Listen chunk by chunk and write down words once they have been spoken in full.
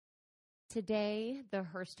Today, the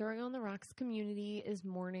Her Story on the Rocks community is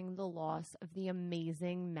mourning the loss of the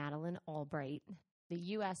amazing Madeleine Albright, the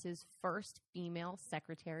U.S.'s first female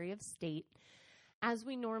Secretary of State. As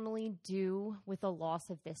we normally do with a loss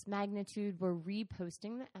of this magnitude, we're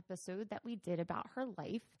reposting the episode that we did about her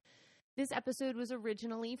life. This episode was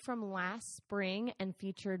originally from last spring and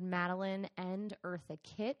featured Madeleine and Eartha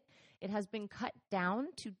Kitt. It has been cut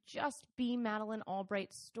down to just be Madeleine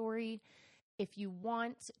Albright's story. If you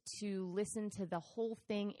want to listen to the whole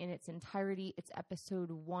thing in its entirety, it's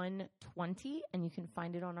episode 120, and you can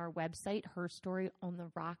find it on our website,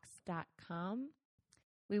 herstoryontheRocks.com.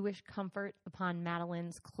 We wish comfort upon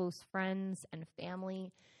Madeleine's close friends and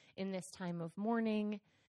family in this time of mourning,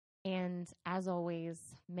 and as always,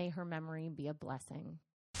 may her memory be a blessing.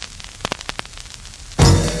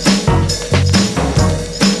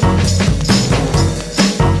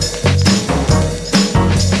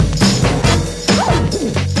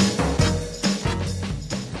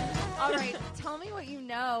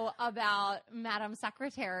 About Madam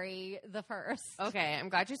Secretary the First. Okay, I'm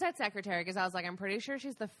glad you said secretary because I was like, I'm pretty sure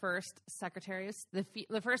she's the first secretary,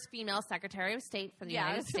 the first female Secretary of State for the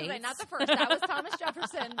United States. Not the first. That was Thomas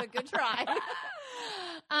Jefferson, but good try.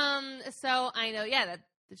 So I know, that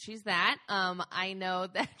she's that. I know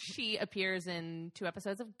that she appears in 2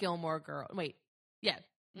 episodes of Gilmore Girls. Wait,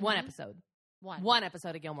 one episode. One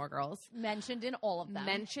episode of Gilmore Girls. Mentioned in all of them.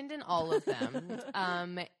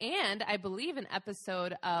 And I believe an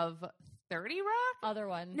episode of 30 Rock? Other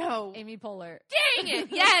one. No. Amy Poehler. Dang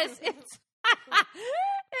it. Yes. It is.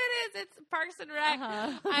 It's Parks and Rec.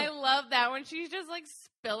 Uh-huh. I love that when she's just like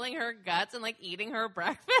spilling her guts and like eating her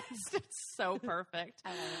breakfast. It's so perfect. I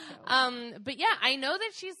love it too. But yeah, I know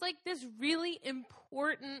that she's like this really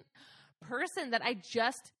important person that I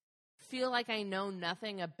just feel like I know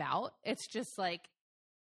nothing about. It's just like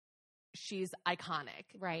she's iconic,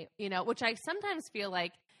 right? Which I sometimes feel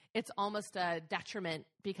like it's almost a detriment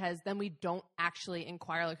because then we don't actually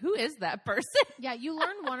inquire like, who is that person? Yeah, you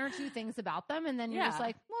learn 1 or 2 things about them and then you're just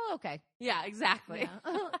like, well, okay. Yeah, exactly.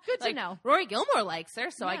 Yeah. Good to know. Rory Gilmore likes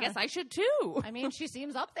her, so I guess I should too. I mean, she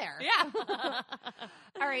seems up there. Yeah.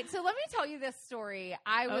 All right, so let me tell you this story.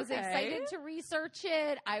 I was excited to research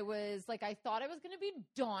it. I thought it was going to be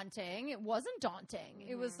daunting. It wasn't daunting.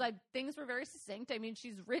 Mm-hmm. It was like things were very succinct. I mean,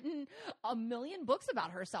 she's written 1 million books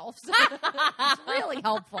about herself, so it's really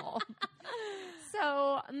helpful.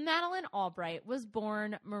 So Madeleine Albright was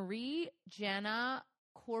born Marie Jana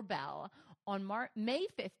Korbel on May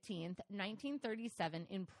 15th, 1937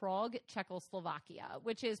 in Prague, Czechoslovakia,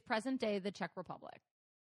 which is present-day the Czech Republic.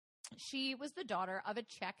 She was the daughter of a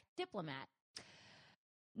Czech diplomat.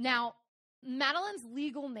 Now, Madeleine's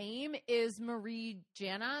legal name is Marie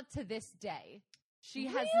Jana to this day. She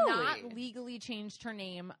has not legally changed her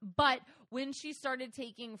name, but when she started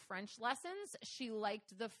taking French lessons, she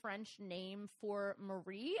liked the French name for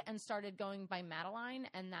Marie and started going by Madeleine,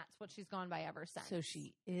 and that's what she's gone by ever since. So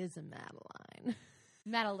she is a Madeleine.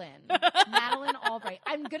 Madeleine Albright.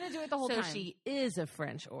 I'm going to do it the whole time. So she is a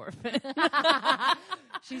French orphan.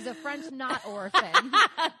 She's a French not orphan.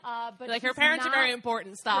 But like her parents are very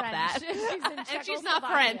important. Stop French. that. And she's not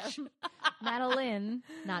French. Madeleine,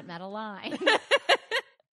 not Madeline.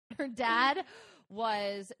 Her dad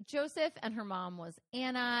was Joseph and her mom was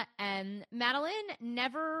Anna, and Madeleine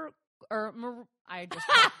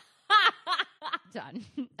done.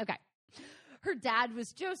 Okay. Her dad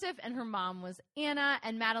was Joseph and her mom was Anna,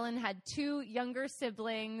 and Madeleine had 2 younger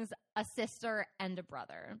siblings, a sister and a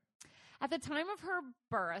brother. At the time of her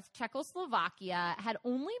birth, Czechoslovakia had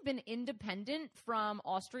only been independent from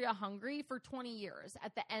Austria-Hungary for 20 years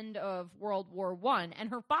at the end of World War I,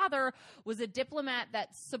 and her father was a diplomat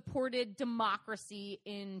that supported democracy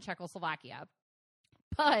in Czechoslovakia.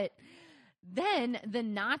 But then the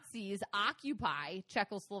Nazis occupy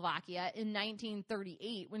Czechoslovakia in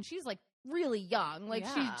 1938 when she's like really young. Like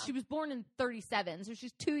she was born in 37, so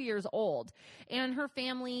she's 2 years old, and her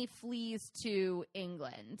family flees to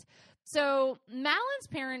England. So Madeleine's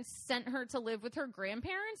parents sent her to live with her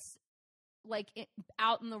grandparents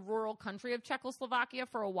out in the rural country of Czechoslovakia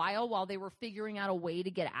for a while they were figuring out a way to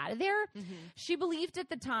get out of there. Mm-hmm. She believed at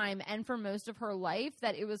the time and for most of her life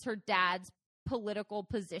that it was her dad's political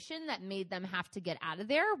position that made them have to get out of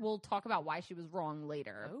there. We'll talk about why she was wrong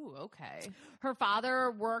later. Oh, okay. Her father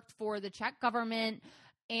worked for the Czech government,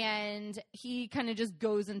 and he kind of just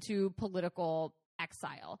goes into political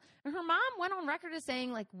exile. And her mom went on record as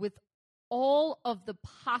saying, with all of the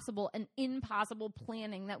possible and impossible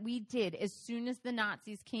planning that we did as soon as the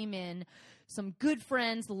Nazis came in, some good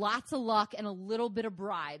friends, lots of luck, and a little bit of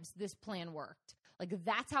bribes, this plan worked.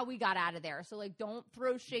 That's how we got out of there. So, don't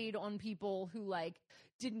throw shade on people who,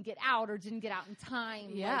 didn't get out or didn't get out in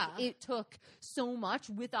time. Yeah. Like, it took so much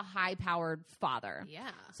with a high-powered father.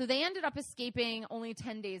 Yeah. So they ended up escaping only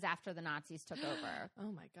 10 days after the Nazis took over.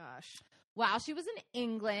 Oh, my gosh. While she was in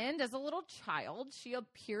England as a little child, she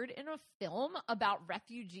appeared in a film about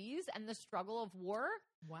refugees and the struggle of war.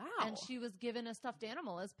 Wow. And she was given a stuffed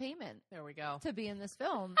animal as payment There we go. to be in this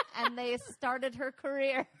film. And they started her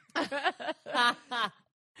career.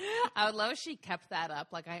 I would love if she kept that up.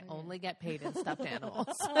 Like, I only get paid in stuffed animals.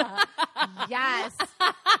 Yes.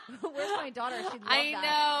 Where's my daughter? She'd love I that. know.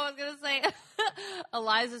 I was going to say,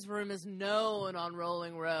 Eliza's room is known on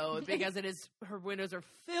Rolling Road because her windows are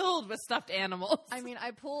filled with stuffed animals. I mean,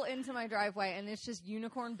 I pull into my driveway and it's just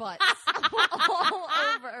unicorn butts all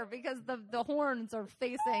over because the horns are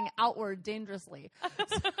facing outward dangerously.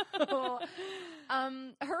 So,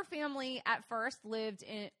 her family at first lived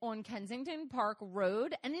on Kensington Park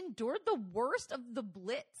Road and endured the worst of the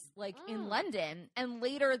Blitz, in London, and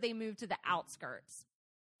later they moved to the outskirts.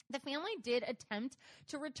 The family did attempt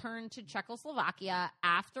to return to Czechoslovakia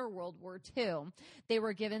after World War II. They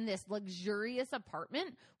were given this luxurious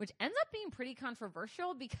apartment, which ends up being pretty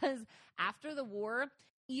controversial because after the war,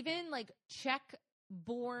 even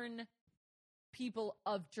Czech-born people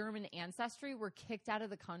of German ancestry were kicked out of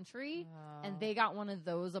the country, and they got one of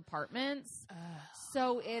those apartments.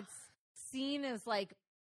 So it's seen as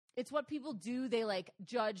it's what people do. They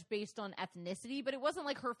judge based on ethnicity, but it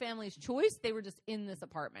wasn't her family's choice. They were just in this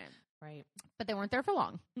apartment. Right. But they weren't there for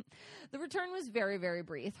long. The return was very, very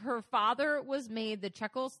brief. Her father was made the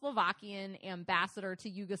Czechoslovakian ambassador to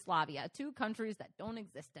Yugoslavia, two countries that don't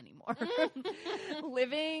exist anymore.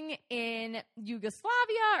 Living in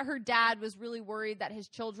Yugoslavia, her dad was really worried that his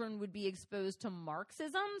children would be exposed to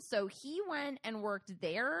Marxism, so he went and worked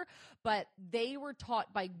there, but they were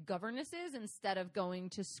taught by governesses instead of going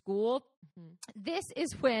to school. Mm-hmm. This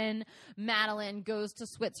is when Madeline goes to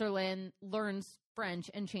Switzerland, learns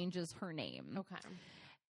French, and changes her name. Okay.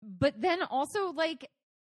 But then also,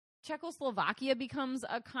 Czechoslovakia becomes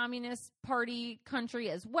a communist party country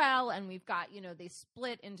as well, and we've got, they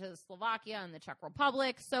split into Slovakia and the Czech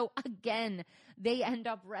Republic. So again, they end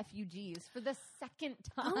up refugees for the second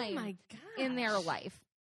time in their life.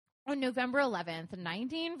 On November 11th,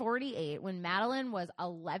 1948, when Madeline was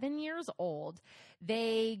 11 years old,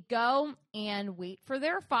 they go and wait for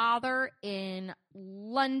their father in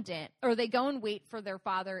London, or they go and wait for their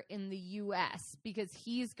father in the U.S. because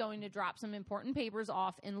he's going to drop some important papers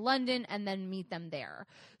off in London and then meet them there.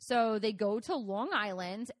 So they go to Long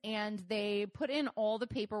Island and they put in all the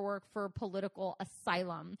paperwork for political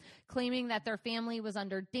asylum, claiming that their family was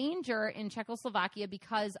under danger in Czechoslovakia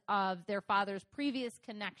because of their father's previous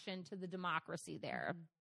connection to the democracy there.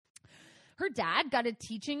 Her dad got a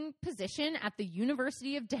teaching position at the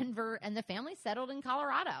University of Denver, and the family settled in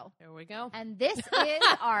Colorado. There we go. And this is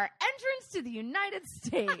our entrance to the United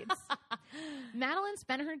States. Madeline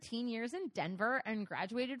spent her teen years in Denver and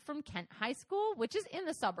graduated from Kent High School, which is in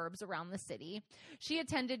the suburbs around the city. She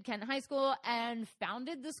attended Kent High School and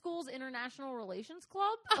founded the school's International Relations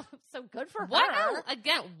Club. So good for her.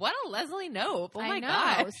 What a Leslie Knope. Oh, my know.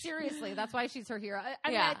 gosh. Seriously, that's why she's her hero. I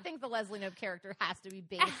mean, I think the Leslie Knope character has to be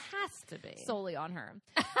based solely on her.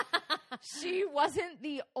 She wasn't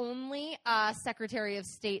the only Secretary of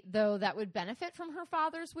State, though, that would benefit from her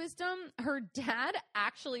father's wisdom. Her dad,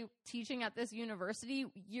 actually teaching at this university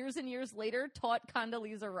years and years later, taught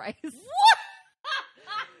Condoleezza Rice. What?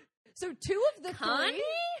 So two of the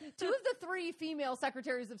three female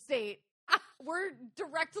Secretaries of State were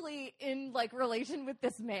directly in relation with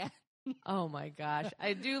this man. Oh my gosh.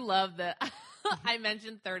 I do love that. I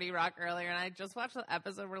mentioned 30 Rock earlier, and I just watched the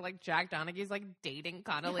episode where Jack Donaghy's dating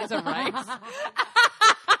Condoleezza Rice.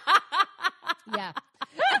 Yeah.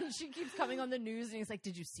 And she keeps coming on the news, and he's like,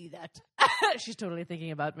 "Did you see that?" She's totally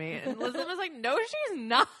thinking about me. And Elizabeth was like, "No, she's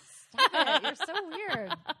not." Stop it. You're so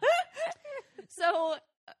weird. So,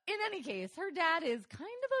 in any case, her dad is kind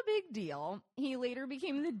of a big deal. He later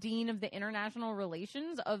became the dean of the international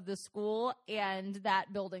relations of the school, and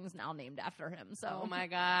that building's now named after him. So, oh my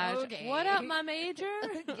gosh. Okay. What up, my major?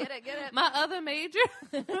 Get it. My other major?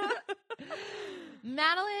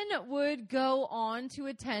 Madeline would go on to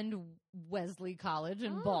attend Wesley College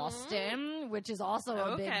in Boston, which is also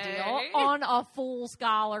a big deal, on a full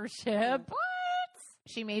scholarship. What?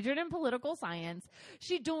 She majored in political science.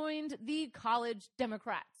 She joined the College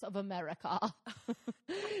Democrats of America.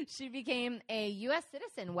 She became a U.S.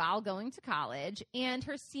 citizen while going to college, and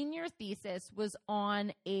her senior thesis was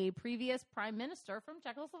on a previous prime minister from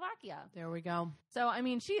Czechoslovakia. There we go. So, I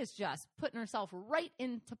mean, she is just putting herself right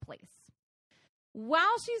into place.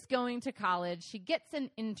 While she's going to college, she gets an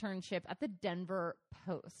internship at the Denver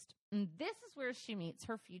Post. And this is where she meets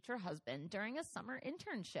her future husband during a summer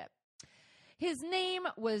internship. His name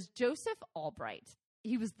was Joseph Albright.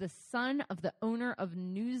 He was the son of the owner of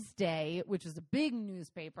Newsday, which is a big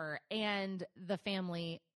newspaper, and the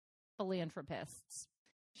family philanthropists.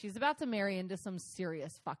 She's about to marry into some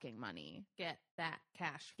serious fucking money. Get that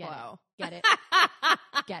cash flow. Get it?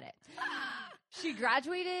 Get it. She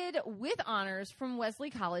graduated with honors from Wesley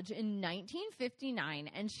College in 1959,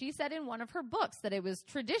 and she said in one of her books that it was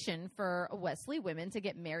tradition for Wesley women to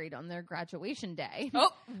get married on their graduation day. Oh,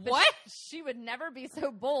 But what? She would never be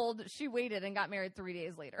so bold. She waited and got married 3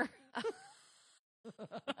 days later.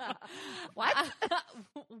 What?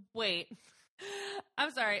 Wait.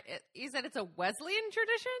 I'm sorry. You said it's a Wesleyan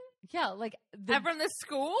tradition? Yeah, like From the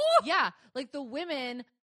school? yeah, like the women.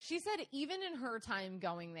 She said even in her time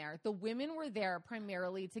going there, the women were there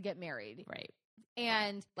primarily to get married. Right.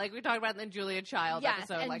 And Like we talked about in the Julia Child yes,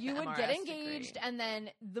 episode. and like you the would get MRS engaged, degree. and then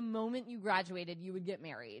the moment you graduated, you would get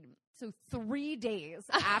married. So 3 days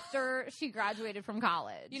after she graduated from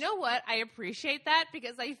college. You know what? I appreciate that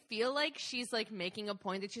because I feel like she's like making a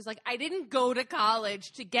point that she's like, I didn't go to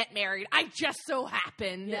college to get married. I just so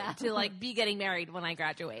happened to like be getting married when I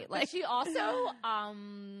graduate. But Like she also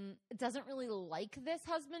doesn't really like this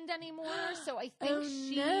husband anymore. So I think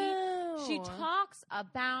she talks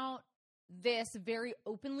about this very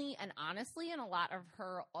openly and honestly in a lot of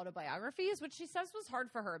her autobiographies, which she says was hard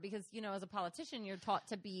for her because, you know, as a politician, you're taught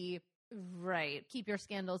to be right. keep your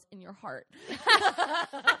scandals in your heart.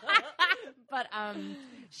 But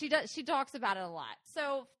she talks about it a lot.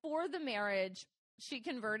 So for the marriage, she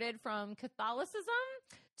converted from Catholicism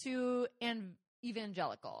to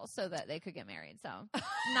evangelical so that they could get married. So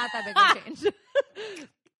not that big of a change.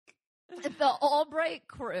 The Albright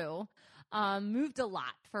crew moved a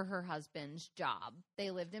lot for her husband's job.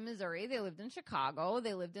 They lived in Missouri. They lived in Chicago.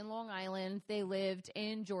 They lived in Long Island. They lived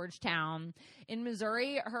in Georgetown. In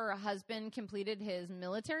Missouri, her husband completed his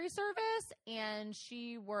military service, and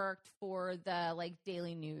she worked for the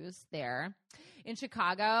Daily News there. In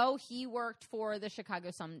Chicago, he worked for the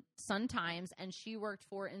Chicago Sun-Times, and she worked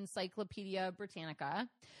for Encyclopedia Britannica.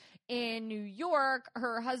 In New York,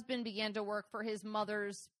 her husband began to work for his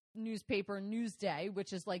mother's newspaper, Newsday,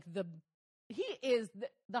 which is he is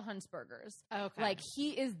the Huntsbergers. Okay. He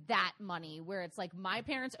is that money where it's like, my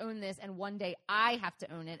parents own this and one day I have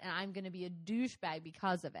to own it and I'm going to be a douchebag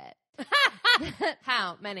because of it.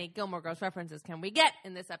 How many Gilmore Girls references can we get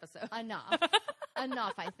in this episode?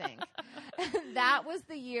 Enough, I think. That was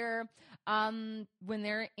the year when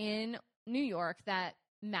they're in New York that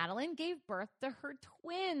Madeline gave birth to her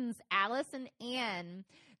twins, Alice and Anne.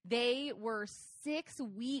 They were 6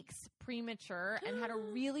 weeks premature and had a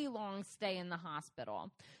really long stay in the hospital.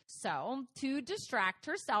 So, to distract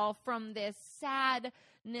herself from this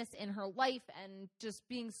sadness in her life and just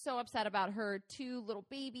being so upset about her 2 little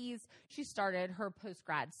babies, she started her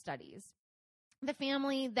post-grad studies. The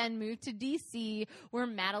family then moved to D.C., where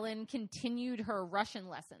Madeline continued her Russian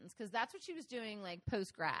lessons, because that's what she was doing,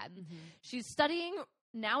 post-grad. Mm-hmm. She's studying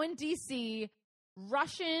now in D.C.,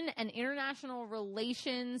 Russian and international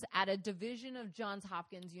relations at a division of Johns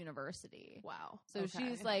Hopkins University. Wow. So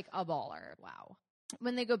she's a baller. Wow.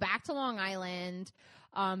 When they go back to Long Island,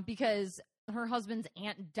 because her husband's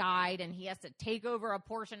aunt died and he has to take over a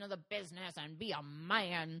portion of the business and be a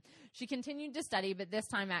man, she continued to study, but this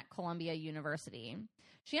time at Columbia University.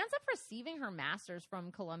 She ends up receiving her master's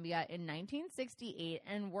from Columbia in 1968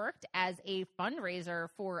 and worked as a fundraiser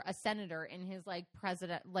for a senator in his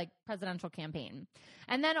presidential campaign.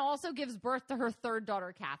 And then also gives birth to her 3rd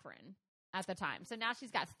daughter, Catherine, at the time. So now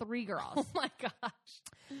she's got 3 girls. Oh my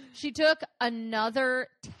gosh. She took another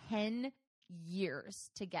 10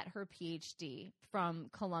 years to get her PhD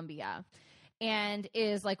from Columbia. And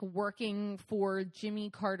is working for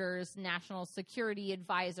Jimmy Carter's national security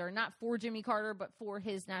advisor, not for Jimmy Carter, but for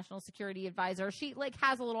his national security advisor. She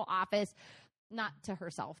has a little office, not to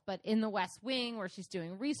herself, but in the West Wing where she's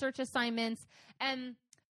doing research assignments. And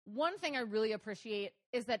one thing I really appreciate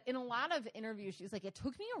is that in a lot of interviews, she's like, it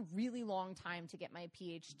took me a really long time to get my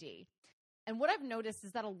PhD. And what I've noticed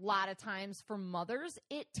is that a lot of times for mothers,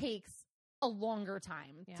 it takes a longer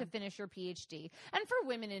time to finish your PhD. And for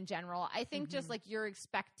women in general, I think just you're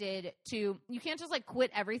expected to, you can't just quit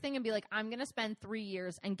everything and be like, I'm going to spend 3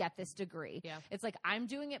 years and get this degree. Yeah. It's I'm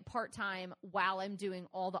doing it part-time while I'm doing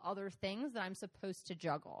all the other things that I'm supposed to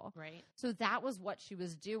juggle. Right. So that was what she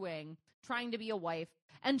was doing, trying to be a wife.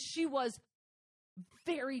 And she was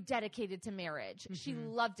very dedicated to marriage. Mm-hmm. She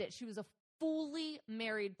loved it. She was a fully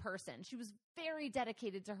married person. She was very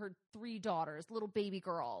dedicated to her 3 daughters, little baby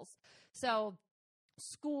girls. So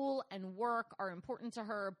school and work are important to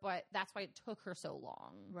her, but that's why it took her so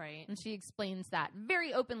long. Right. And she explains that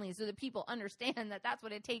very openly so that people understand that that's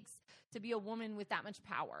what it takes to be a woman with that much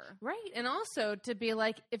power. Right. And also to be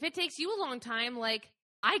like, if it takes you a long time, like,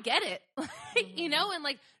 I get it, you know, and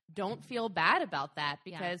like, don't feel bad about that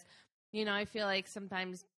because, you know, I feel like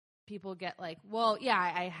sometimes people get like, well, yeah,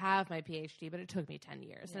 I have my PhD, but it took me 10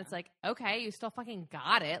 years. Yeah. And it's like, okay, you still fucking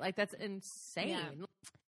got it. Like, that's insane. Yeah.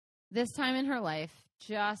 This time in her life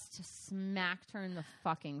just smacked her in the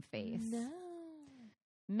fucking face. No.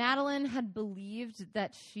 Madeline had believed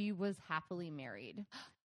that she was happily married.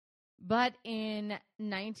 But in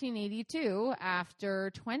 1982,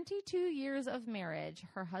 after 22 years of marriage,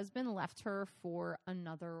 her husband left her for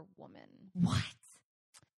another woman. What?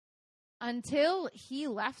 Until he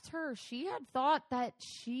left her, she had thought that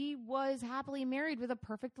she was happily married with a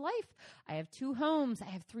perfect life. I have 2 homes. I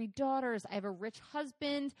have 3 daughters. I have a rich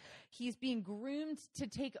husband. He's being groomed to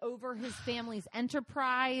take over his family's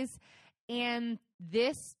enterprise. And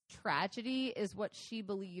this tragedy is what she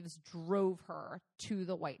believes drove her to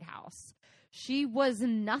the White House. She was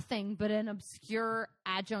nothing but an obscure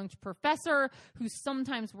adjunct professor who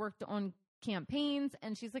sometimes worked on campaigns,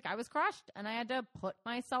 and she's like, I was crushed and I had to put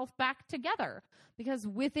myself back together because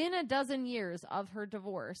within a dozen years of her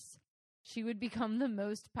divorce, she would become the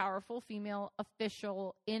most powerful female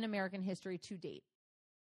official in American history to date.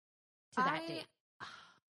 To that date.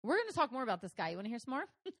 We're going to talk more about this guy. You want to hear some more?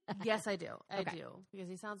 Yes, I do. I Okay. do. Because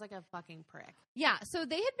he sounds like a fucking prick. Yeah, so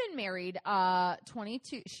they had been married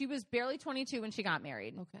 22. She was barely 22 when she got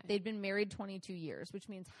married. Okay. They'd been married 22 years, which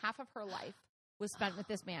means half of her life was spent with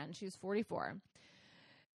this man. She was 44.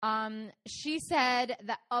 She said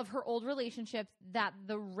that of her old relationship that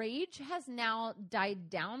the rage has now died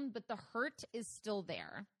down, but the hurt is still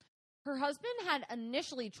there. Her husband had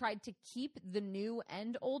initially tried to keep the new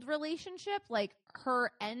and old relationship, like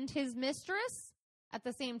her and his mistress at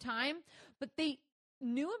the same time, but they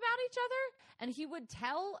knew about each other, and he would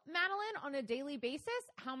tell Madeline on a daily basis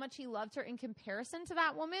how much he loved her in comparison to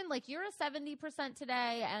that woman. Like, you're a 70%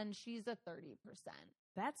 today, and she's a 30%.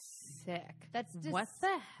 That's sick. That's what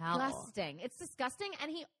the hell? disgusting. It's disgusting, and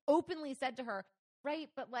he openly said to her, right,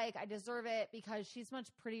 but like, I deserve it because she's much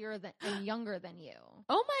prettier and younger than you.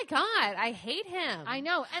 Oh my God, I hate him. I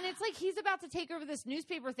know. And it's like he's about to take over this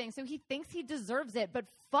newspaper thing, so he thinks he deserves it. But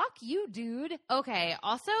fuck you, dude. Okay,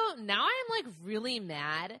 also, now I'm like really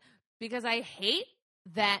mad because I hate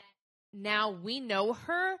that now we know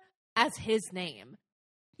her as his name.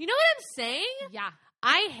 You know what I'm saying? Yeah.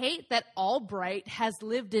 I hate that Albright has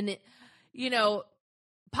lived in it, you know,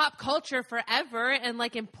 pop culture forever and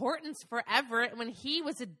like importance forever when he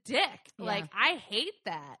was a dick. Yeah. Like, I hate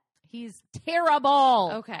that. He's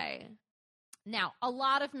terrible. Okay. Now, a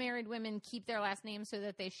lot of married women keep their last name so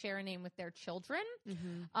that they share a name with their children.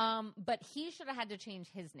 Mm-hmm. But he should have had to change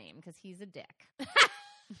his name because he's a dick.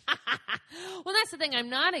 Well, that's the thing. I'm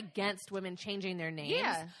not against women changing their names.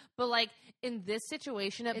 Yeah. But like in this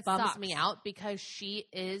situation, it bums sucks. me out because she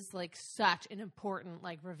is like such an important,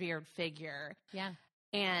 like revered figure. Yeah.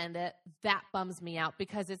 And that bums me out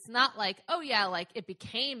because it's not like, oh yeah, like it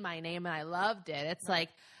became my name and I loved it. It's like,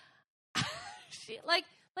 she like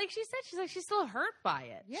she said, she's still hurt by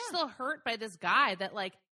it. Yeah. She's still hurt by this guy that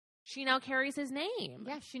like she now carries his name.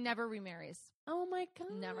 Yeah, she never remarries. Oh my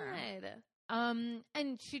God. Never.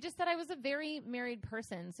 And she just said I was a very married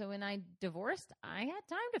person. So when I divorced, I had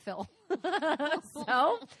time to fill.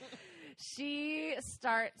 So she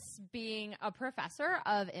starts being a professor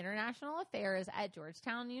of international affairs at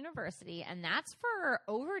Georgetown University, and that's for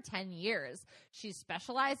over 10 years. She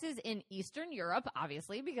specializes in Eastern Europe,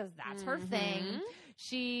 obviously, because that's her thing.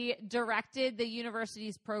 She directed the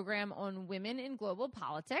university's program on women in global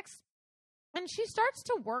politics. And she starts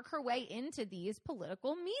to work her way into these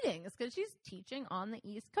political meetings because she's teaching on the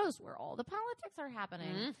East Coast where all the politics are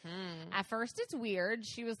happening. Mm-hmm. At first, it's weird.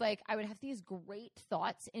 She was like, I would have these great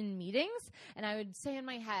thoughts in meetings, and I would say in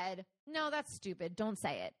my head, no, that's stupid. Don't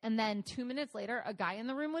say it. And then 2 minutes later, a guy in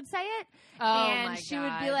the room would say it. Oh, and my she God.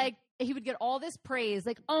 would be like, he would get all this praise,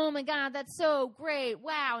 like, oh my God, that's so great.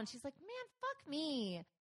 Wow. And she's like, man, fuck me.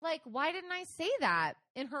 Like, why didn't I say that?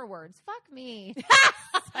 In her words, fuck me.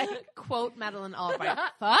 Like, quote Madeleine Albright,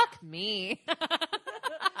 fuck me.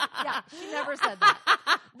 Yeah, she never said that.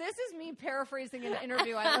 This is me paraphrasing an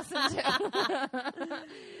interview I listened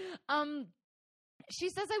to. She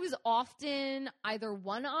says I was often either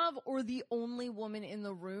one of or the only woman in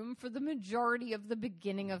the room for the majority of the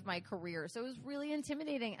beginning of my career. So it was really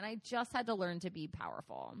intimidating, and I just had to learn to be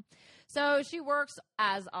powerful. So she works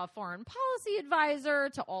as a foreign policy advisor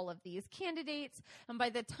to all of these candidates. And by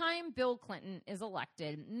the time Bill Clinton is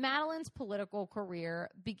elected, Madeline's political career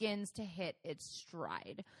begins to hit its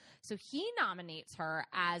stride. So he nominates her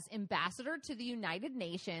as ambassador to the United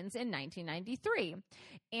Nations in 1993.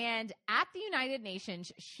 And at the United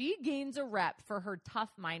Nations, she gains a rep for her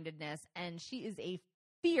tough-mindedness, and she is a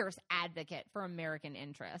fierce advocate for American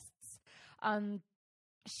interests.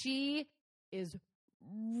 She is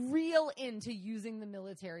real into using the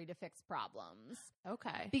military to fix problems.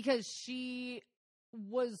 Okay. Because she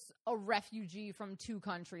was a refugee from 2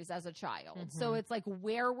 countries as a child. Mm-hmm. So it's like,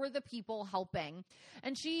 where were the people helping?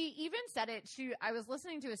 And she even said it. I was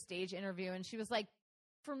listening to a stage interview, and she was like,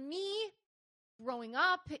 for me, growing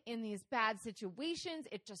up in these bad situations,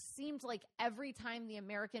 it just seemed like every time the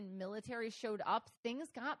American military showed up, things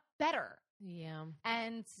got better. Yeah.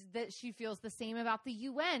 And that she feels the same about the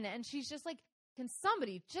UN. And she's just like, can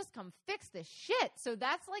somebody just come fix this shit? So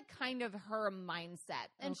that's like kind of her mindset.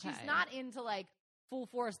 And she's not into like full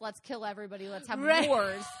force, let's kill everybody, let's have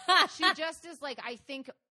wars. She just is like, I think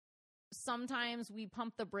sometimes we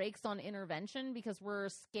pump the brakes on intervention because we're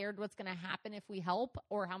scared what's going to happen if we help,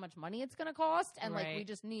 or how much money it's going to cost, and like we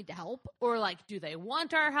just need to help, or like, do they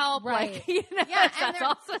want our help? Right. Like, you know, yeah, that's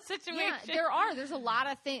also a situation. Yeah, there's a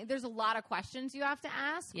lot of things. There's a lot of questions you have to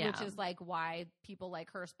ask, which is like why people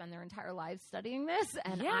like her spend their entire lives studying this,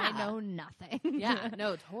 and I know nothing. Yeah,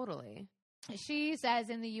 no, totally. She says,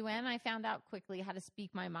 in the UN, I found out quickly how to speak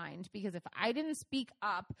my mind, because if I didn't speak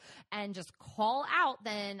up and just call out,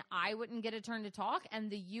 then I wouldn't get a turn to talk, and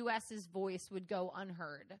the U.S.'s voice would go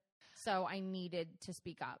unheard. So I needed to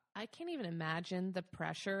speak up. I can't even imagine the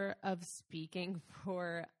pressure of speaking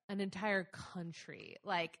for an entire country.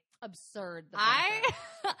 Like, absurd.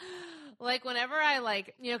 Like, whenever I,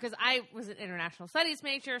 like, you know, because I was an international studies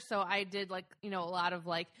major, so I did, like, you know, a lot of,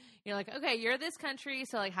 like, you know, like, okay, you're this country,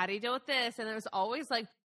 so, like, how do you deal with this? And it was always, like,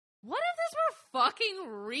 what if this were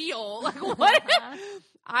fucking real? Like, what if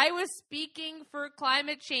I was speaking for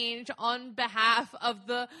climate change on behalf of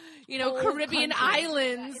the, you know, Caribbean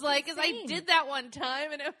islands? Like, because I did that one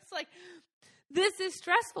time, and it was like, this is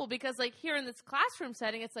stressful, because, like, here in this classroom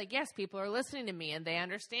setting, it's like, yes, people are listening to me and they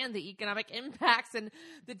understand the economic impacts and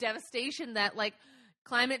the devastation that, like,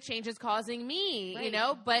 climate change is causing me, you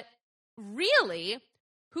know? But really,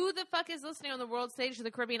 who the fuck is listening on the world stage to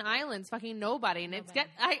the Caribbean islands? Fucking nobody. And it gets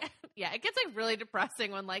like really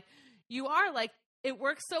depressing when, like, you are like, it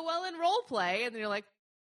works so well in role play, and then you're like,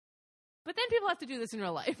 but then people have to do this in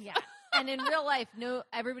real life. Yeah. And in real life,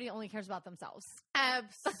 everybody only cares about themselves.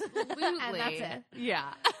 Absolutely. And that's it.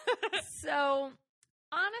 Yeah. So,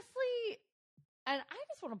 honestly, and I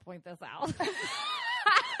just want to point this out. Say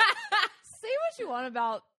what you want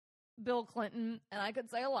about Bill Clinton, and I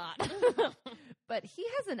could say a lot. But he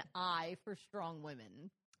has an eye for strong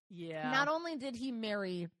women. Yeah. Not only did he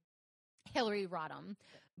marry Hillary Rodham,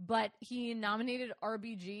 but he nominated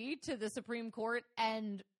RBG to the Supreme Court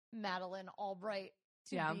and Madeleine Albright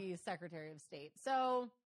to be Secretary of State. So,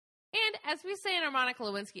 and as we say in our Monica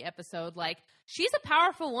Lewinsky episode, like, she's a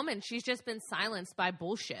powerful woman. She's just been silenced by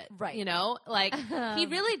bullshit. Right. You know? Like, he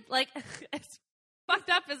really, like, as fucked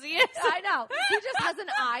up as he is. I know. He just has an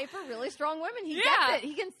eye for really strong women. He gets it.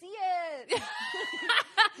 He can see it.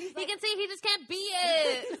 He can see, he just can't be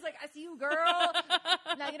it. He's like, I see you, girl.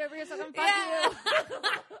 Now get over here so I can fuck you.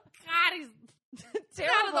 God, he's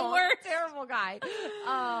terrible, the worst. Terrible guy.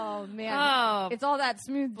 Oh man, it's all that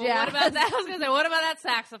smooth jazz. Well, what about that? I was gonna say, what about that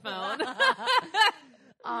saxophone?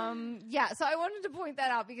 Yeah. So I wanted to point that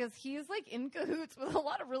out because he's like in cahoots with a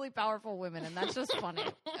lot of really powerful women, and that's just funny.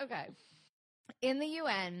 Okay. In the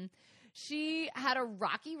UN, she had a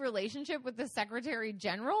rocky relationship with the Secretary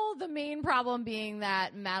General. The main problem being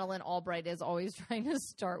that Madeleine Albright is always trying to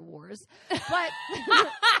start wars, but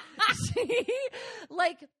she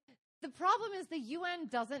like. The problem is the UN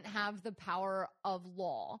doesn't have the power of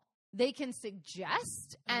law. They can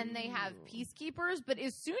suggest and they have peacekeepers, but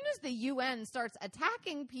as soon as the UN starts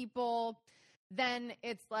attacking people, then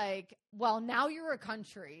it's like, well, now you're a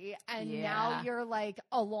country and now you're like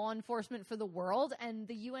a law enforcement for the world, and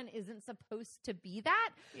the UN isn't supposed to be that.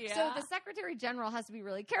 Yeah. So the Secretary General has to be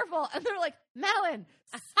really careful, and they're like, Madeleine,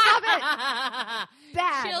 stop it.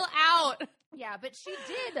 Bad. Chill out. Yeah, but she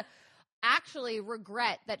did actually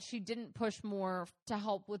regret that she didn't push more to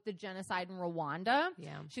help with the genocide in Rwanda.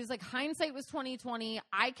 Yeah. She's like, hindsight was 2020.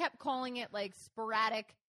 I kept calling it like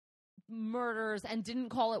sporadic murders and didn't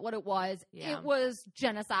call it what it was. Yeah. It was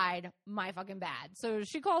genocide. My fucking bad. So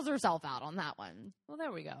she calls herself out on that one. Well,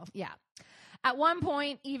 there we go. Yeah. At one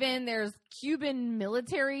point, even there's Cuban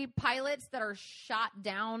military pilots that are shot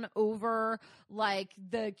down over like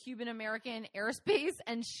the Cuban-American airspace.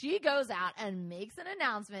 And she goes out and makes an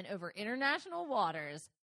announcement over international waters.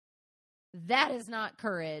 That is not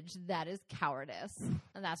courage. That is cowardice.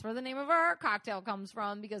 And that's where the name of our cocktail comes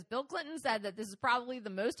from, because Bill Clinton said that this is probably the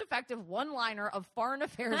most effective one-liner of foreign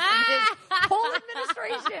affairs in his whole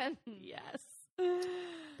administration. Yes.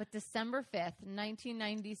 But December 5th,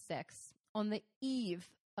 1996, on the eve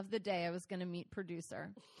of the day I was going to meet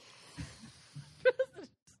producer.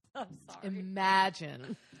 I'm sorry.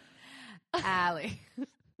 Imagine Allie.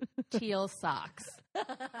 Teal socks.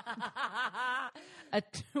 A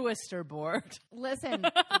twister board. Listen,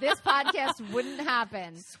 this podcast wouldn't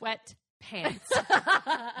happen. Sweat pants.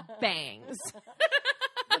 Bangs.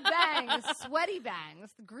 The bangs, sweaty bangs,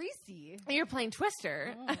 greasy. You're playing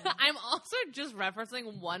Twister. Oh. I'm also just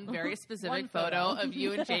referencing one very specific One photo photo. of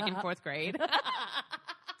you and Jake in 4th grade.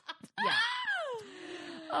 Yeah.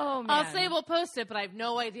 Oh, man. I'll say we'll post it, but I have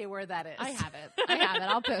no idea where that is. I have it.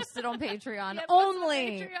 I'll post it on Patreon Yeah, post it on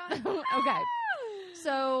only. Patreon. Okay.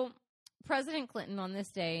 So President Clinton on this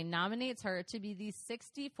day nominates her to be the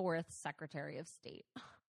 64th Secretary of State.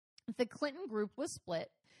 The Clinton group was split.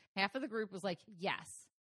 Half of the group was like, yes,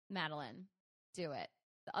 Madeline, do it.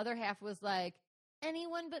 The other half was like,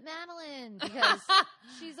 anyone but Madeline, because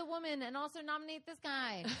she's a woman, and also nominate this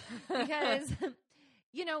guy. Because,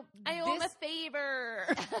 you know, I owe him a favor.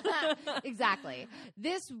 Exactly.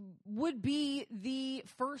 This would be the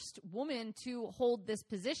first woman to hold this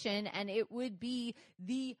position, and it would be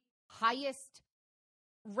the highest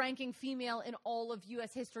ranking female in all of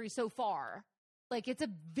U.S. history so far. Like, it's a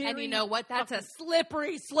very... And you know what? That's a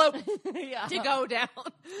slippery slope yeah. to go down.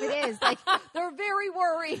 It is. Like, they're very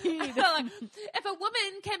worried. Like, if a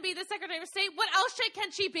woman can be the Secretary of State, what else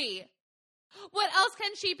can she be? What else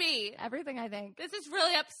can she be? Everything, I think. This is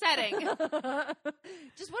really upsetting.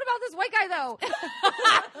 Just what about this white guy, though?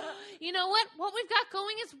 You know what? What we've got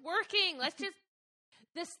going is working. Let's just...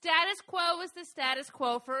 The status quo is the status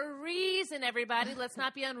quo for a reason, everybody. Let's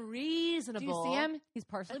not be unreasonable. Do you see him? He's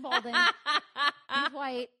partially balding. He's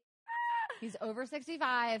white. He's over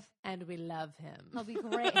 65. And we love him. He'll be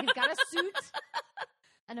great. He's got a suit,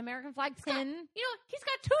 an American flag pin. You know, he's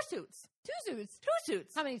got 2 suits. 2 suits. 2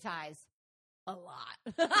 suits. How many ties? A lot.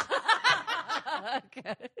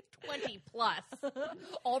 Okay. 20 plus.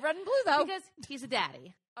 All red and blue, though. Because he's a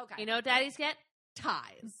daddy. Okay. You know what daddies get?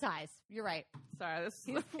 Ties. Ties. You're right. Sorry, this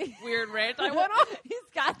is a weird rant I went on. He's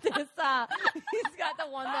got this, he's got the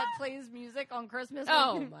one that plays music on Christmas.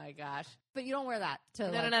 Oh my gosh. But you don't wear that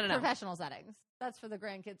to No. professional settings. That's for the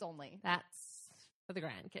grandkids only. That's for the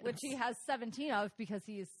grandkids. Which he has 17 of because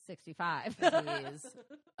he's 65. He is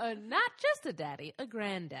not just a daddy, a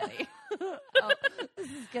granddaddy. Oh, this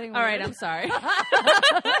is getting All weird. right, I'm sorry.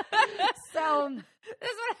 So this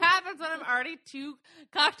is what happens when I'm already 2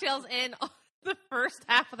 cocktails in the first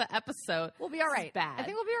half of the episode. we'll be all This is right. bad. I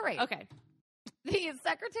think we'll be all right. Okay. The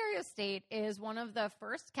Secretary of State is one of the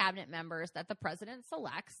first cabinet members that the president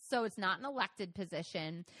selects, so it's not an elected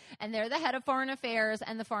position. And they're the head of foreign affairs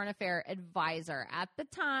and the foreign affair advisor. At the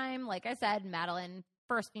time, like I said, Madeline,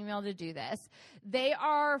 first female to do this. They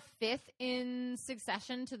are 5th in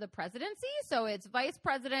succession to the presidency, so it's vice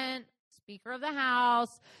president, Speaker of the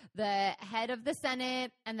House, the head of the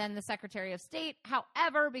Senate, and then the Secretary of State.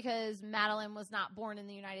 However, because Madeline was not born in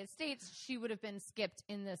the United States, she would have been skipped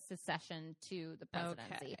in the succession to the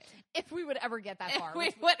presidency. Okay. If we would ever get that far.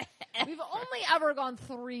 We've We've only ever gone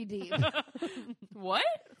 3 deep. What?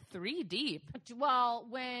 3 deep. Well,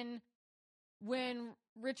 when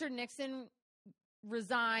Richard Nixon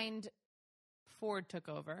resigned... Ford took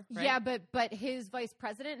over. Right? Yeah, but his vice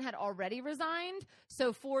president had already resigned,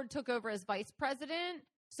 so Ford took over as vice president.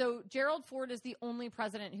 So Gerald Ford is the only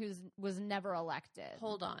president who was never elected.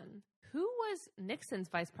 Hold on. Who was Nixon's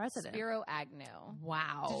vice president? Spiro Agnew.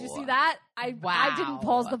 Wow. Did you see that? I didn't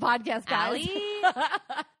pause the podcast, guys. Allie?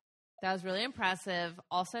 That was really impressive.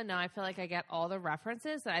 Also, now I feel like I get all the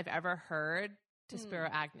references that I've ever heard to Spiro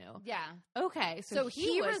Agnew. Yeah. Okay, So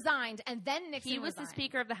he resigned, and then Nixon He was resigned. the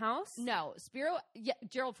Speaker of the House? No,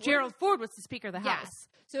 Gerald Ford. Gerald Ford was the Speaker of the House.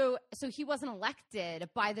 Yes. So he wasn't elected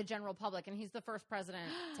by the general public, and he's the first president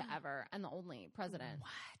to ever, and the only president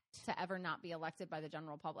to ever not be elected by the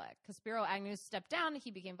general public. Because Spiro Agnew stepped down,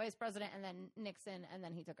 he became vice president, and then Nixon, and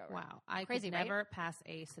then he took over. Wow. I Crazy, could right? never pass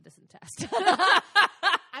a citizen test.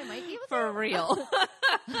 I might be able to. For real.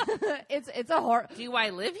 It's a horror. Do I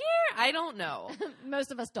live here? I don't know.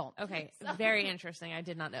 Most of us don't. Okay. Very interesting. I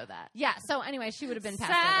did not know that. Yeah. So anyway, she would have been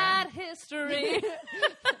passed Sad over. history.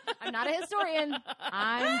 I'm not a historian.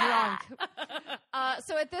 I'm drunk.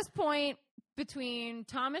 So at this point, between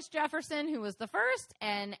Thomas Jefferson, who was the first,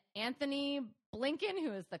 and Anthony Blinken,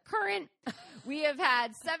 who is the current, we have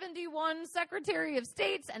had 71 Secretary of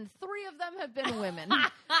States, and 3 of them have been women.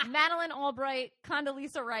 Madeleine Albright,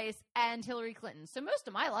 Condoleezza Rice, and Hillary Clinton. So most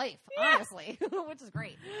of my life, honestly, which is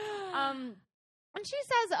great. And she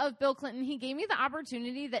says of Bill Clinton, he gave me the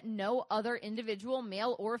opportunity that no other individual,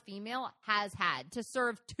 male or female, has had to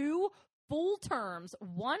serve 2 full terms,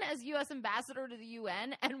 one as U.S. ambassador to the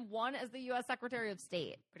UN and one as the U.S. Secretary of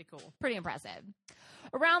State. Pretty cool. Pretty impressive.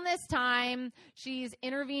 Around this time, she's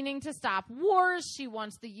intervening to stop wars. She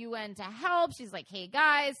wants the UN to help. She's like, hey,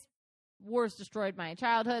 guys, wars destroyed my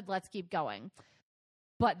childhood. Let's keep going.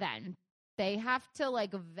 But then they have to,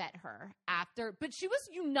 like, vet her after. But she was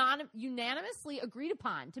unanimously agreed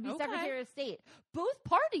upon to be Secretary of State. Both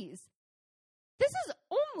parties. This is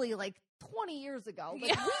only, like, 20 years ago. Like, we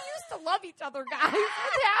used to love each other, guys.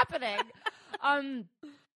 What's happening?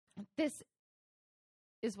 This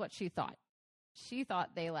is what she thought. She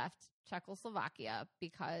thought they left Czechoslovakia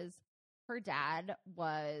because her dad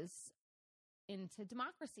was into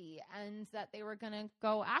democracy and that they were going to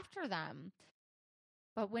go after them.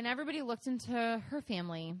 But when everybody looked into her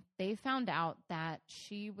family, they found out that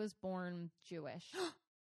she was born Jewish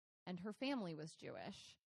and her family was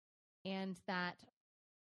Jewish, and that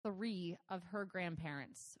 3 of her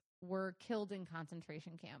grandparents were killed in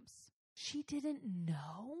concentration camps. She didn't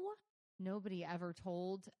know? Nobody ever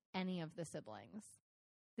told any of the siblings.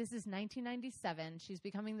 This is 1997. She's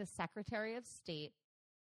becoming the Secretary of State,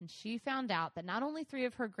 and she found out that not only 3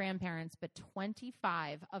 of her grandparents, but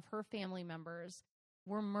 25 of her family members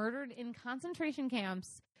were murdered in concentration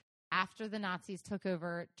camps after the Nazis took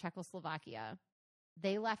over Czechoslovakia.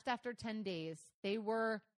 They left after 10 days. They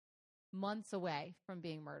were months away from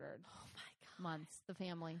being murdered. Oh my God. Months. The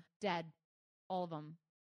family. Dead. All of them.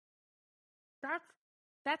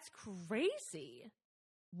 That's crazy.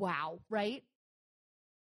 Wow. Right?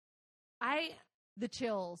 The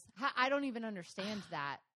chills. I don't even understand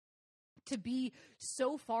that. To be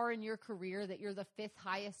so far in your career that you're the 5th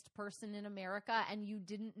highest person in America and you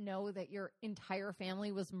didn't know that your entire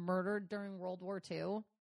family was murdered during World War II.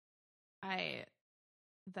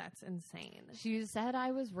 That's insane. She said,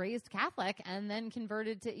 I was raised Catholic and then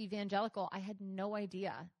converted to evangelical. I had no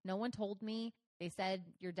idea. No one told me. They said,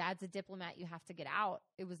 your dad's a diplomat. You have to get out.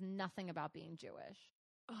 It was nothing about being Jewish.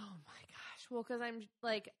 Oh, my gosh. Well, because I'm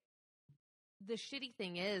like, the shitty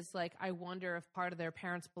thing is, like, I wonder if part of their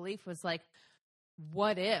parents' belief was like,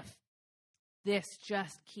 what if this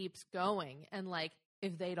just keeps going? And, like,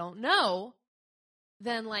 if they don't know,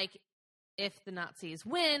 then, like, if the Nazis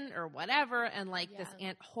win or whatever, and like this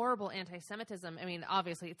horrible anti-Semitism, I mean,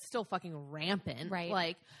 obviously it's still fucking rampant, right?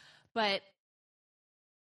 Like, but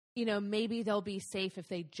you know, maybe they'll be safe if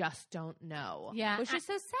they just don't know. Yeah, which is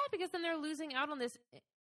so sad because then they're losing out on this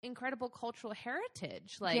incredible cultural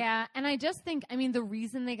heritage. Like, yeah, and I just think, I mean, the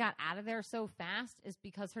reason they got out of there so fast is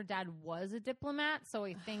because her dad was a diplomat. So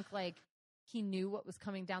I think like he knew what was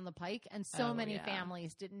coming down the pike, and so many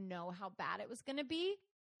families didn't know how bad it was going to be.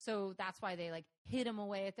 So that's why they, like, hid him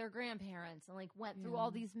away at their grandparents and, like, went through all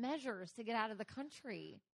these measures to get out of the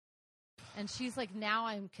country. And she's like, now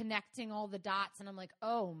I'm connecting all the dots. And I'm like,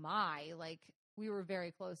 oh, my. Like, we were very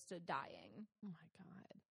close to dying. Oh, my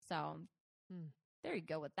God. So there you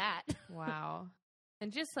go with that. Wow.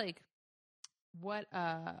 And just, like, what,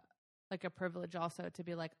 like, a privilege also to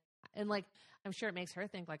be, like, and, like, I'm sure it makes her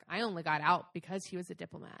think, like, I only got out because he was a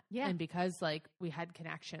diplomat. Yeah. And because, like, we had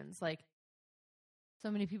connections. Like, so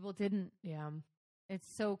many people didn't. Yeah.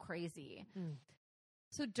 It's so crazy.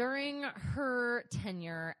 So during her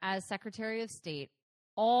tenure as Secretary of State,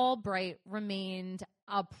 Albright remained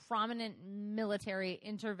a prominent military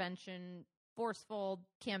intervention, forceful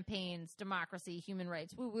campaigns, democracy, human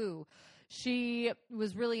rights, woo-woo. She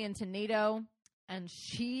was really into NATO, and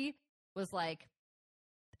she was like,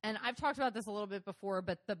 and I've talked about this a little bit before,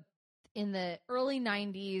 but in the early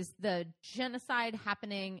 90s, the genocide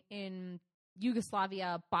happening in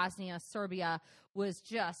Yugoslavia, Bosnia, Serbia was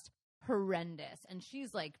just horrendous. And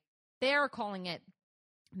she's like, they're calling it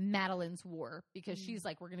Madeleine's War because she's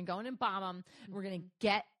like, we're going to go in and bomb them. And we're going to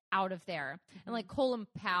get out of there. And like Colin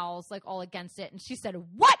Powell's like all against it. And she said,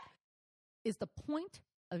 what is the point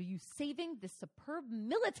of you saving this superb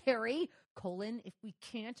military, if we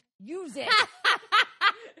can't use it?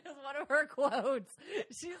 Is one of her quotes.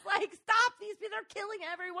 She's like, stop these people. They're killing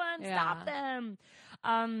everyone. Stop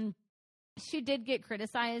them. She did get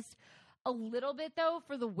criticized a little bit, though,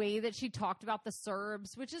 for the way that she talked about the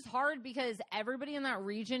Serbs, which is hard because everybody in that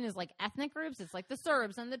region is like ethnic groups. It's like the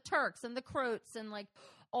Serbs and the Turks and the Croats and like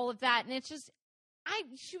all of that. And it's just,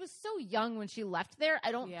 she was so young when she left there.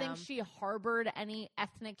 I don't Yeah. think she harbored any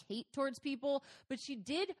ethnic hate towards people, but she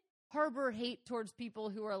did harbor hate towards people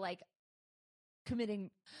who are like committing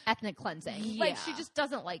ethnic cleansing. Like she Yeah. just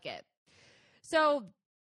doesn't like it. So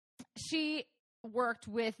she worked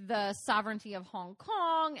with the sovereignty of Hong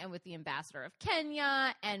Kong and with the ambassador of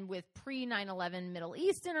Kenya and with pre-9/11 Middle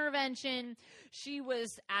East intervention. She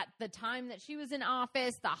was, at the time that she was in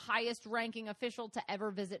office, the highest ranking official to ever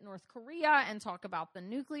visit North Korea and talk about the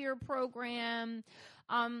nuclear program.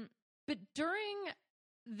 But during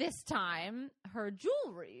this time, her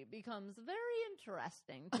jewelry becomes very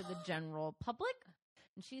interesting to the general public.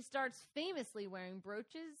 And she starts famously wearing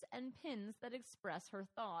brooches and pins that express her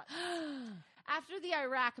thoughts. After the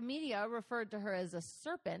Iraq media referred to her as a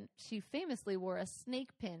serpent, she famously wore a snake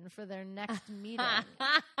pin for their next meeting.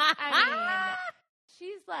 I mean,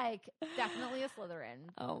 she's like definitely a Slytherin.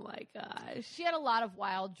 Oh my gosh. She had a lot of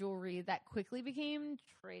wild jewelry that quickly became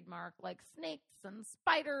trademark, like snakes and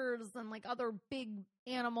spiders and like other big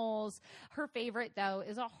animals. Her favorite, though,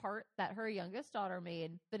 is a heart that her youngest daughter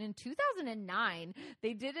made. But in 2009,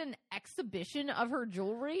 they did an exhibition of her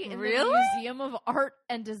jewelry in the Museum of Art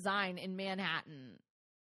and Design in Manhattan.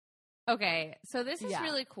 Okay, so this is Yeah.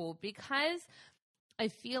 really cool because I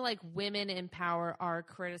feel like women in power are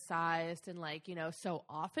criticized and like, you know, so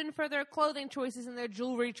often for their clothing choices and their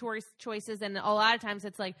jewelry choices. And a lot of times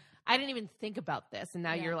it's like, I didn't even think about this. And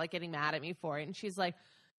now you're like getting mad at me for it. And she's like,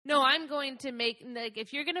 no, I'm going to make, like,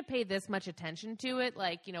 if you're going to pay this much attention to it,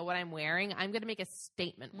 like, you know, what I'm wearing, I'm going to make a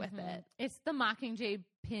statement with it. It's the Mockingjay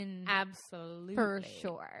pin. Absolutely. For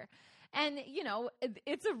sure. And, you know,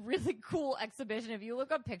 it's a really cool exhibition. If you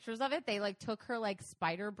look up pictures of it, they, like, took her, like,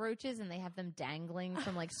 spider brooches and they have them dangling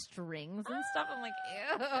from, like, strings and stuff. I'm like,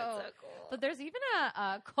 ew. That's so cool. But there's even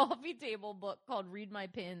a coffee table book called Read My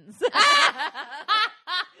Pins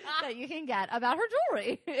that you can get about her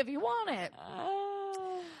jewelry if you want it.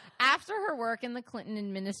 After her work in the Clinton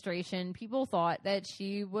administration, people thought that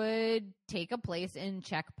she would take a place in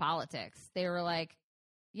Czech politics. They were like,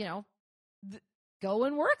 you know, go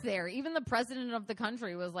and work there. Even the president of the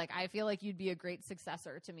country was like, I feel like you'd be a great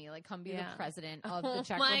successor to me. Like, come be the president of the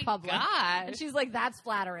Czech Republic. Gosh. And she's like, that's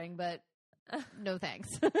flattering, but no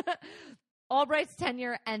thanks. Albright's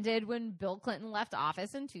tenure ended when Bill Clinton left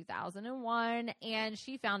office in 2001, and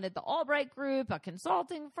she founded the Albright Group, a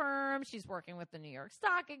consulting firm. She's working with the New York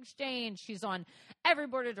Stock Exchange. She's on every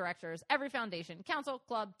board of directors, every foundation, council,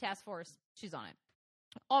 club, task force. She's on it.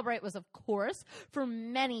 Albright was, of course, for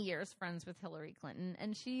many years friends with Hillary Clinton,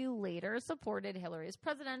 and she later supported Hillary's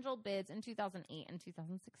presidential bids in 2008 and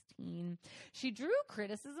 2016. She drew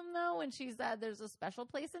criticism, though, when she said there's a special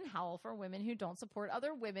place in hell for women who don't support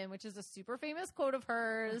other women, which is a super famous quote of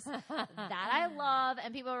hers that I love.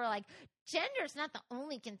 And people were like, gender's not the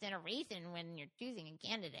only consideration when you're choosing a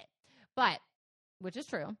candidate. But, which is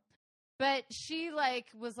true. But she, like,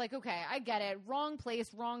 was like, okay, I get it. Wrong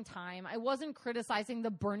place, wrong time. I wasn't criticizing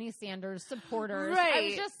the Bernie Sanders supporters. Right. I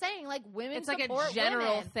was just saying, like, women It's like support a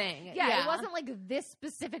general women. thing. Yeah, it wasn't like this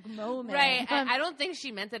specific moment. Right. I don't think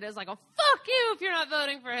she meant it as like, oh, fuck you if you're not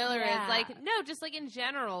voting for Hillary. Yeah. It's like, no, just like in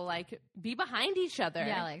general, like be behind each other.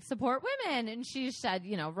 Yeah, like support women. And she said,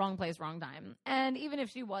 you know, wrong place, wrong time. And even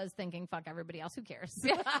if she was thinking, fuck everybody else, who cares?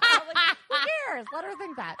 Like, who cares? Let her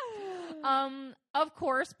think that. Of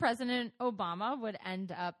course, President Obama would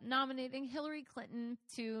end up nominating Hillary Clinton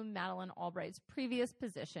to Madeleine Albright's previous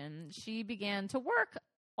position. She began to work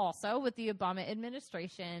also with the Obama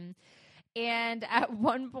administration. And at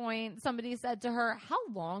one point, somebody said to her, how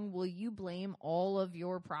long will you blame all of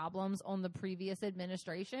your problems on the previous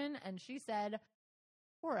administration? And she said,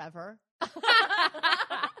 forever.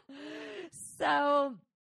 So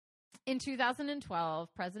in 2012,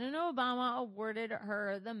 President Obama awarded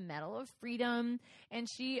her the Medal of Freedom, and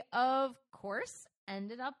she, of course,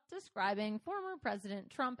 ended up describing former President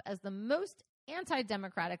Trump as the most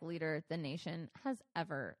anti-democratic leader the nation has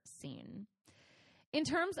ever seen. In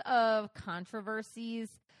terms of controversies,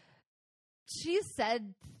 she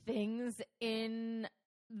said things in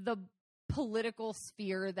the political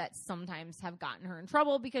sphere that sometimes have gotten her in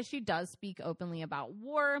trouble because she does speak openly about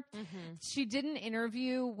war. Mm-hmm. She did an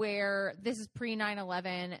interview where, this is pre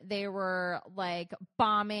 9/11, they were like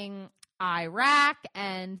bombing Iraq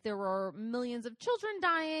and there were millions of children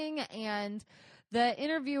dying, and the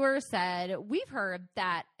interviewer said, we've heard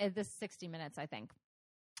that, this is 60 Minutes, I think,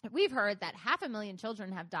 we've heard that 500,000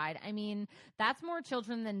 children have died. I mean, that's more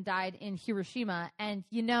children than died in Hiroshima. And,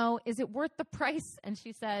 you know, is it worth the price? And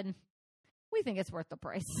she said, we think it's worth the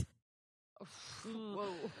price. Whoa.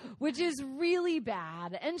 Which is really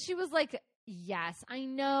bad. And she was like, yes, I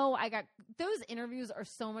know. those interviews are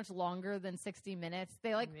so much longer than 60 Minutes.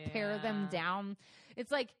 They like pare them down.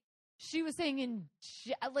 It's like she was saying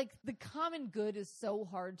like the common good is so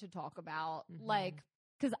hard to talk about. Like,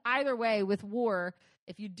 because either way with war,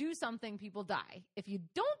 if you do something, people die. If you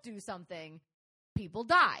don't do something, people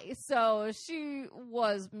die. So she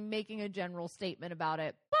was making a general statement about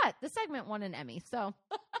it. But the segment won an Emmy, so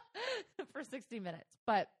for 60 Minutes.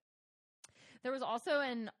 But there was also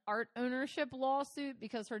an art ownership lawsuit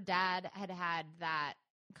because her dad had that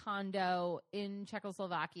condo in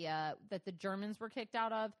Czechoslovakia that the Germans were kicked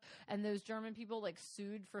out of, and those German people like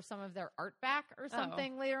sued for some of their art back or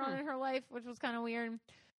something later on in her life, which was kind of weird.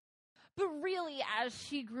 But really, as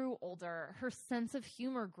she grew older, her sense of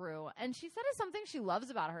humor grew, and she said it's something she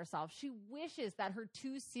loves about herself. She wishes that her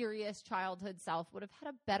too serious childhood self would have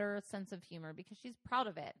had a better sense of humor because she's proud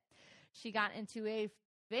of it. She got into a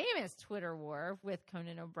famous Twitter war with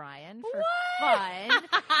Conan O'Brien for fun.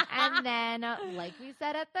 And then, like we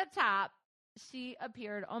said at the top, she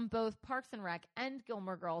appeared on both Parks and Rec and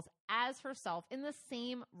Gilmore Girls as herself in the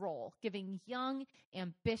same role, giving young,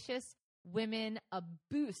 ambitious women a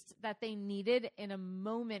boost that they needed in a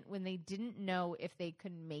moment when they didn't know if they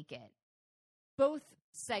could make it. Both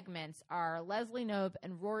segments are Leslie Knope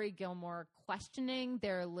and Rory Gilmore questioning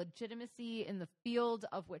their legitimacy in the field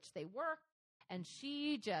of which they work. And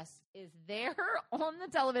she just is there on the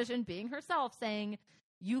television being herself saying,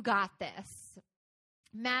 you got this.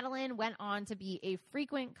 Madeline went on to be a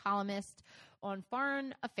frequent columnist on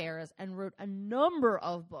foreign affairs and wrote a number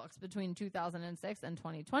of books between 2006 and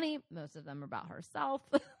 2020. Most of them are about herself.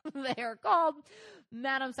 They are called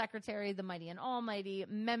Madam Secretary, The Mighty and Almighty,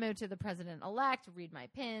 Memo to the President-elect, Read My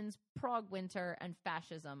Pins, Prague Winter, and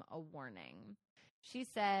Fascism, A Warning. She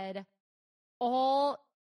said, all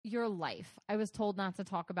your life, I was told not to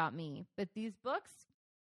talk about me, but these books,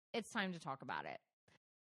 it's time to talk about it.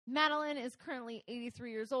 Madeline is currently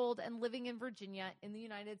 83 years old and living in Virginia in the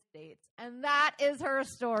United States. And that is her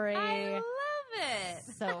story. I love it.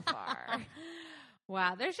 So far.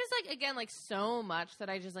 Wow. There's just like, again, like so much that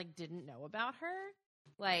I just like didn't know about her.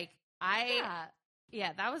 Like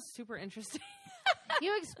yeah, that was super interesting.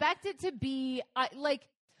 You expect it to be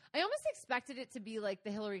I almost expected it to be like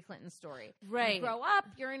the Hillary Clinton story. Right. You grow up,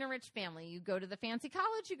 you're in a rich family. You go to the fancy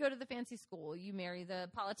college, you go to the fancy school. You marry the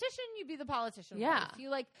politician, you be the politician. Yeah. Wife.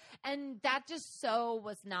 You and that just so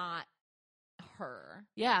was not her.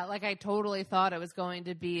 Yeah, like I totally thought it was going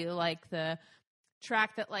to be like the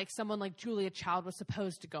track that like someone like Julia Child was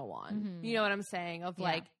supposed to go on. Mm-hmm. You know what I'm saying? Of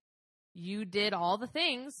like, you did all the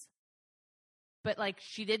things, but like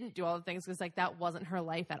she didn't do all the things because like that wasn't her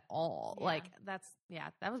life at all. Yeah. Like that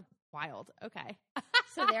was wild. Okay.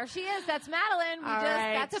 So there she is. That's Madeline.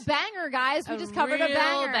 Right. That's a banger, guys. We just covered a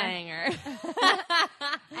banger.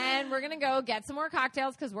 And we're going to go get some more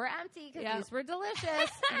cocktails because we're empty because these were delicious.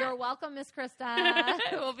 You're welcome, Miss Krista.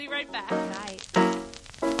 We'll be right back. Right.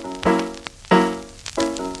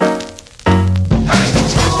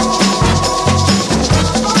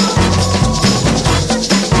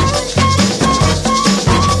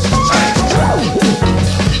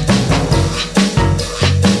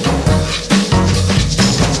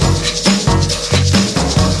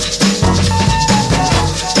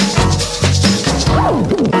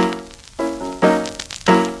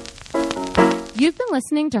 You've been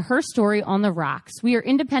listening to Her Story on the Rocks. We are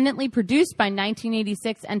independently produced by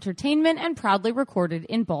 1986 Entertainment and proudly recorded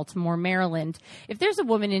in Baltimore, Maryland. If there's a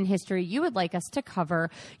woman in history you would like us to cover,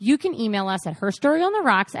 you can email us at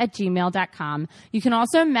herstoryontheRocks@gmail.com. You can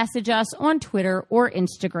also message us on Twitter or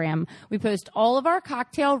Instagram. We post all of our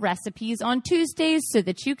cocktail recipes on Tuesdays so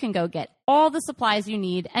that you can go get all the supplies you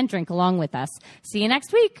need and drink along with us. See you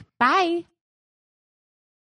next week. Bye.